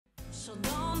So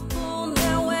don't pull me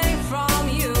away from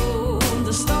you,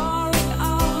 the story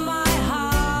of my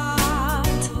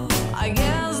heart. I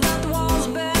guess that was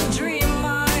a bad dream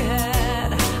I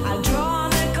had. I draw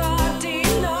the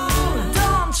curtain on.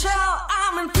 Don't tell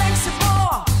I'm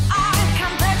inflexible. I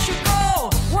can't let you go.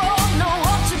 Won't know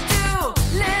what to do.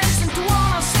 Listen to what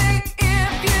I say.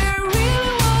 If you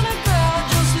really wanna go,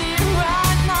 just leave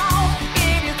right now.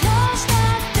 If you close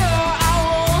that door, I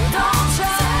won't. Don't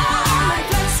tell I'm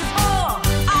inflexible.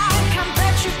 I can't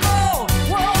let you go.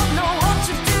 Won't know what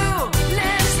to do.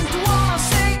 Listen to what I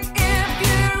say. If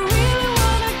you really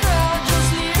wanna go, just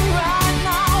leave right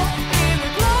now. If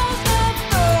you close that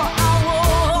door, I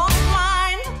won't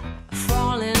mind.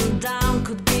 Falling down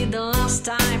could be the last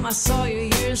time I saw you.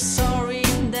 You're sorry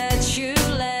that you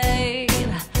late.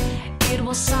 It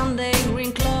was Sunday,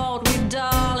 green cloud with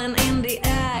darling in the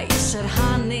air. You said,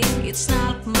 honey, it's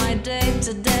not my day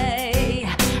today.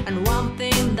 And one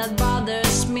thing that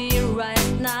bothers me